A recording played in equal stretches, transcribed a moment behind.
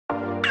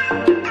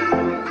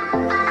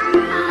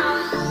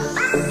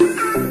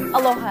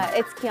Aloha,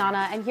 it's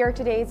Kiana, and here are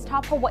today's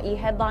top Hawaii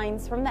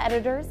headlines from the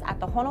editors at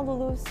the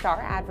Honolulu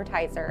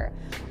Star-Advertiser.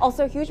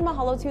 Also, huge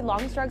mahalo to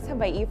Longs Drugs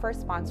Hawaii for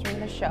sponsoring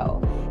the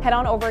show. Head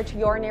on over to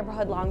your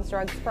neighborhood Longs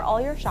Drugs for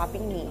all your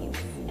shopping needs.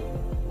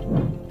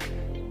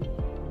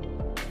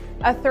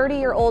 A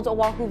 30-year-old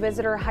Oahu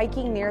visitor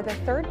hiking near the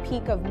third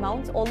peak of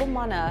Mount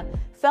Olumana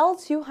fell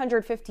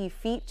 250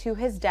 feet to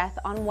his death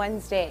on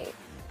Wednesday.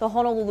 The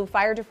Honolulu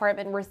Fire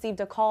Department received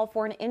a call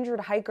for an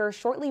injured hiker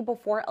shortly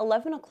before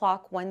 11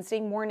 o'clock Wednesday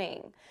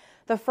morning.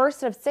 The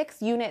first of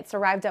 6 units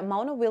arrived at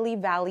Maunawili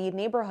Valley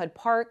Neighborhood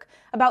Park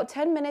about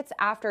 10 minutes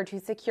after to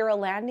secure a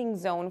landing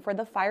zone for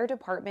the fire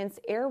department's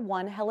Air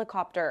One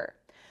helicopter.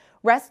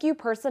 Rescue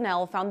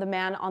personnel found the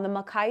man on the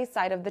Makai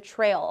side of the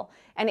trail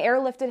and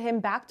airlifted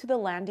him back to the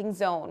landing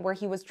zone, where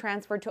he was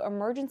transferred to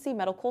emergency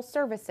medical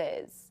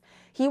services.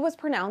 He was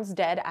pronounced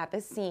dead at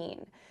the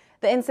scene.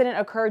 The incident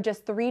occurred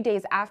just 3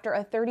 days after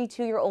a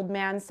 32-year-old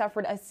man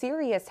suffered a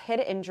serious head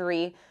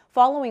injury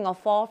following a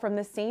fall from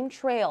the same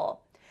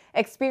trail.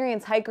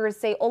 Experienced hikers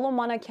say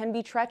Olumana can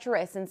be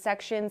treacherous in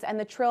sections, and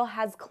the trail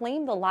has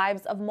claimed the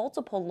lives of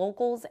multiple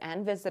locals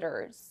and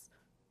visitors.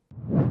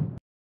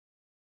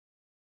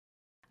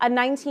 A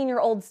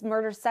 19-year-old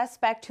murder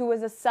suspect who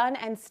is a son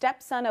and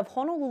stepson of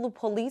Honolulu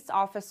police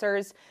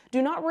officers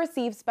do not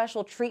receive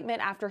special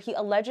treatment after he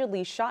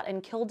allegedly shot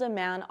and killed a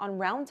man on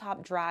Round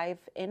Top Drive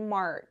in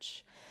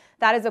March.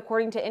 That is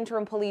according to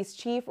Interim Police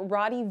Chief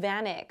Roddy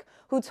Vanek,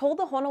 who told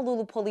the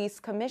Honolulu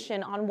Police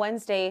Commission on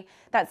Wednesday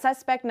that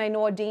suspect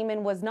Nainoa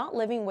Damon was not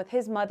living with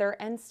his mother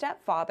and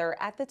stepfather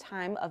at the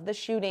time of the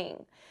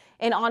shooting.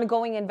 An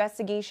ongoing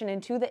investigation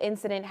into the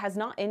incident has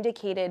not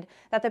indicated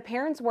that the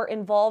parents were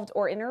involved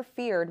or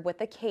interfered with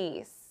the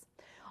case.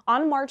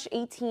 On March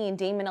 18,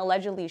 Damon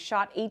allegedly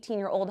shot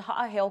 18-year-old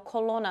Ha'aheo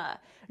Kolona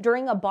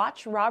during a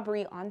botched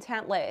robbery on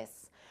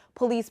Tantalus.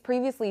 Police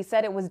previously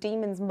said it was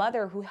Damon's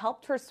mother who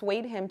helped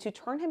persuade him to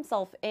turn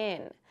himself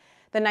in.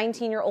 The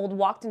 19-year-old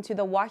walked into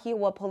the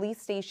Wahiawa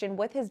police station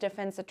with his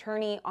defense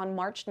attorney on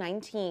March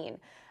 19,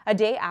 a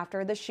day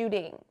after the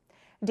shooting.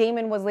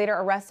 Damon was later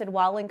arrested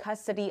while in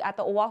custody at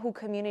the Oahu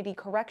Community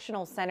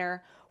Correctional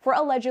Center for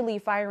allegedly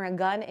firing a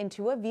gun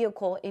into a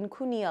vehicle in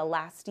Kunia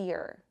last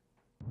year.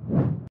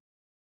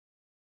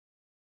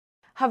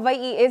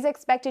 Hawaii is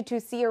expected to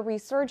see a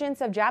resurgence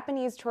of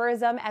Japanese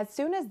tourism as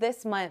soon as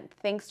this month,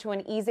 thanks to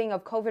an easing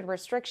of COVID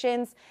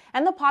restrictions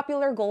and the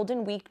popular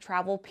Golden Week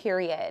travel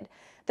period.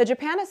 The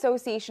Japan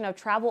Association of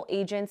Travel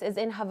Agents is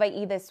in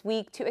Hawaii this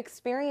week to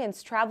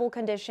experience travel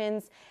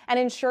conditions and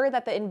ensure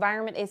that the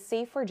environment is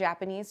safe for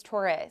Japanese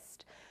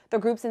tourists. The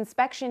group's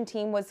inspection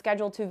team was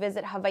scheduled to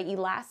visit Hawaii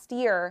last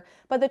year,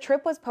 but the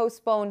trip was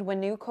postponed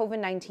when new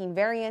COVID-19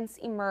 variants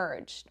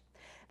emerged.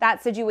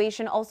 That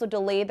situation also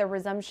delayed the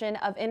resumption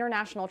of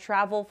international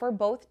travel for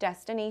both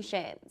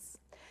destinations.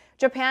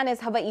 Japan is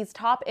Hawaii's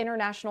top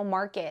international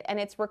market, and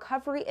its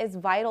recovery is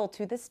vital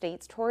to the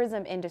state's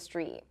tourism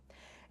industry.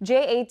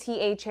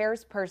 JATA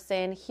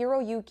chairperson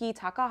Hiroyuki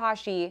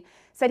Takahashi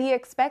said he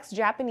expects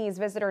Japanese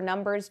visitor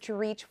numbers to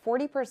reach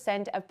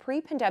 40% of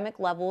pre-pandemic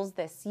levels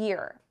this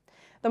year.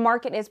 The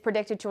market is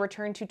predicted to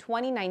return to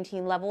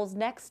 2019 levels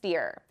next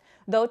year,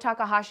 though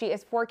Takahashi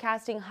is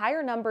forecasting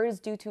higher numbers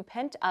due to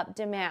pent-up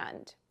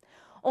demand.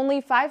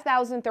 Only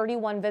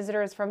 5,031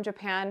 visitors from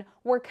Japan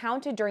were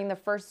counted during the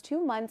first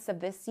 2 months of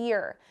this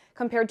year,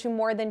 compared to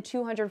more than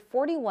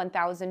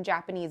 241,000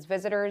 Japanese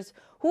visitors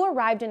who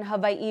arrived in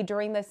Hawaii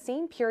during the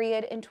same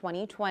period in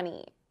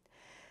 2020.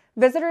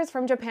 Visitors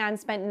from Japan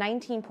spent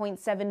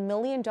 $19.7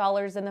 million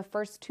in the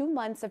first 2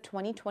 months of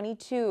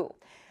 2022,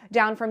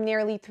 down from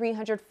nearly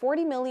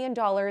 $340 million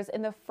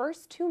in the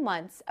first 2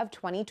 months of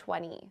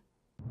 2020.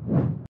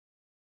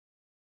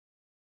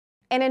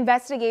 An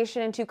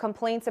investigation into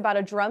complaints about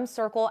a drum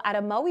circle at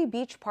a Maui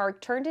beach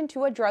park turned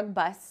into a drug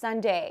bust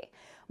Sunday.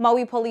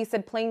 Maui police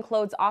said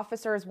plainclothes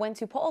officers went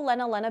to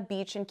Po'olenalena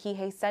Beach in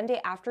Kihei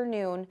Sunday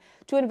afternoon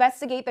to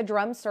investigate the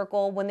drum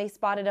circle when they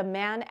spotted a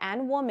man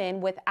and woman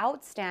with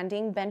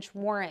outstanding bench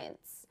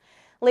warrants.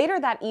 Later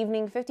that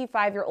evening,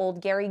 55-year-old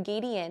Gary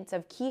Gadiant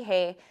of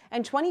Kihei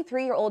and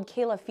 23-year-old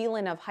Kayla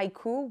Phelan of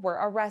Haiku were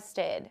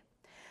arrested.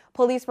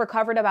 Police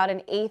recovered about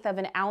 1/8 of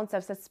an ounce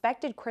of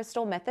suspected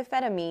crystal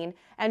methamphetamine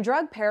and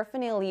drug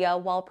paraphernalia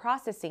while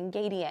processing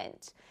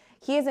Gadiant.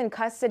 He is in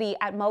custody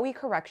at Maui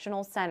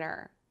Correctional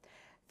Center.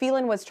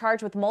 Phelan was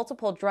charged with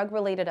multiple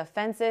drug-related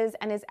offenses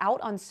and is out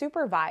on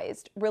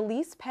supervised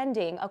release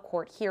pending a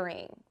court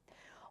hearing.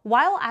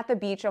 While at the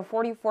beach, a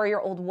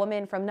 44-year-old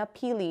woman from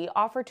Napili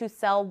offered to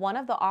sell one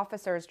of the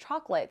officers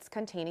chocolates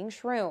containing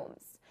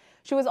shrooms.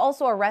 She was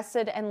also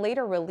arrested and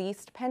later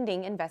released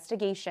pending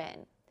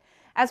investigation.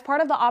 As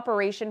part of the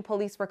operation,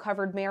 police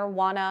recovered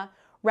marijuana,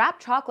 wrapped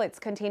chocolates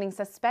containing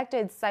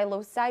suspected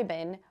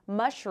psilocybin,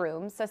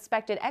 mushrooms,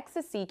 suspected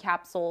ecstasy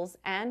capsules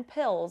and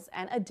pills,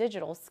 and a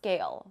digital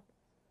scale.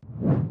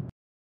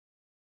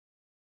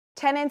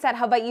 Tenants at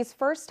Hawaii's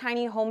first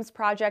tiny homes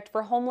project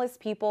for homeless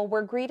people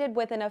were greeted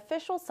with an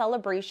official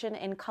celebration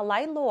in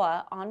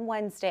Kalaeloa on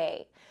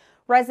Wednesday.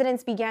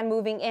 Residents began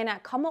moving in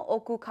at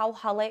Kama'oku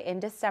Kauhale in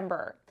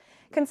December.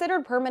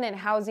 Considered permanent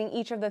housing,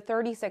 each of the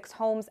 36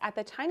 homes at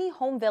the tiny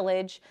home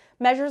village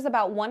measures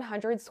about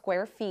 100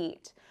 square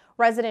feet.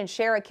 Residents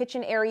share a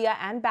kitchen area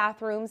and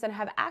bathrooms and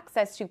have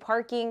access to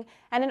parking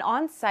and an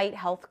on-site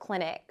health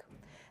clinic.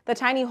 The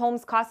tiny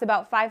homes cost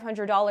about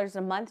 $500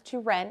 a month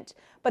to rent,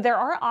 but there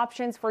are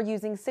options for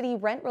using city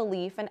rent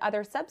relief and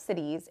other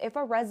subsidies if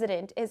a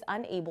resident is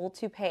unable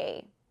to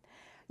pay.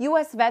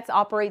 U.S. Vets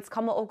operates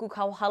Kama'oku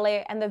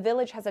Kauhale, and the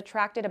village has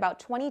attracted about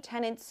 20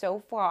 tenants so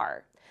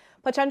far.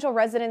 Potential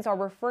residents are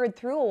referred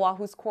through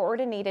Oahu's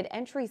coordinated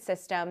entry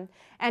system,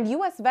 and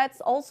U.S.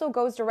 Vets also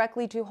goes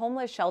directly to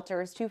homeless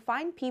shelters to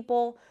find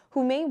people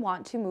who may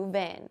want to move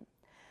in.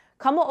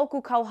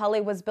 Kama'oku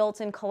Kauhale was built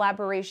in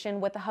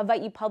collaboration with the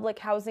Hawaii Public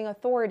Housing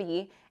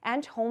Authority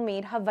and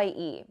Homemade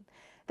Hawaii.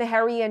 The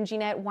Harry and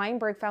Jeanette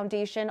Weinberg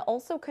Foundation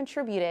also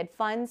contributed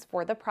funds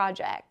for the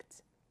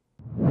project.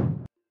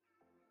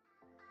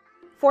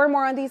 For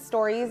more on these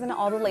stories and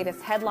all the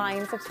latest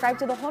headlines, subscribe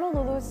to the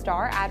Honolulu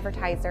Star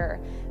Advertiser.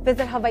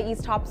 Visit Hawaii's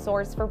top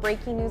source for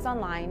breaking news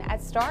online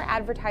at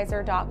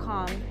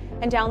staradvertiser.com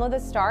and download the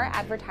Star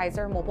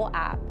Advertiser mobile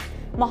app.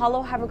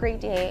 Mahalo, have a great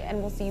day, and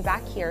we'll see you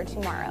back here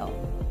tomorrow.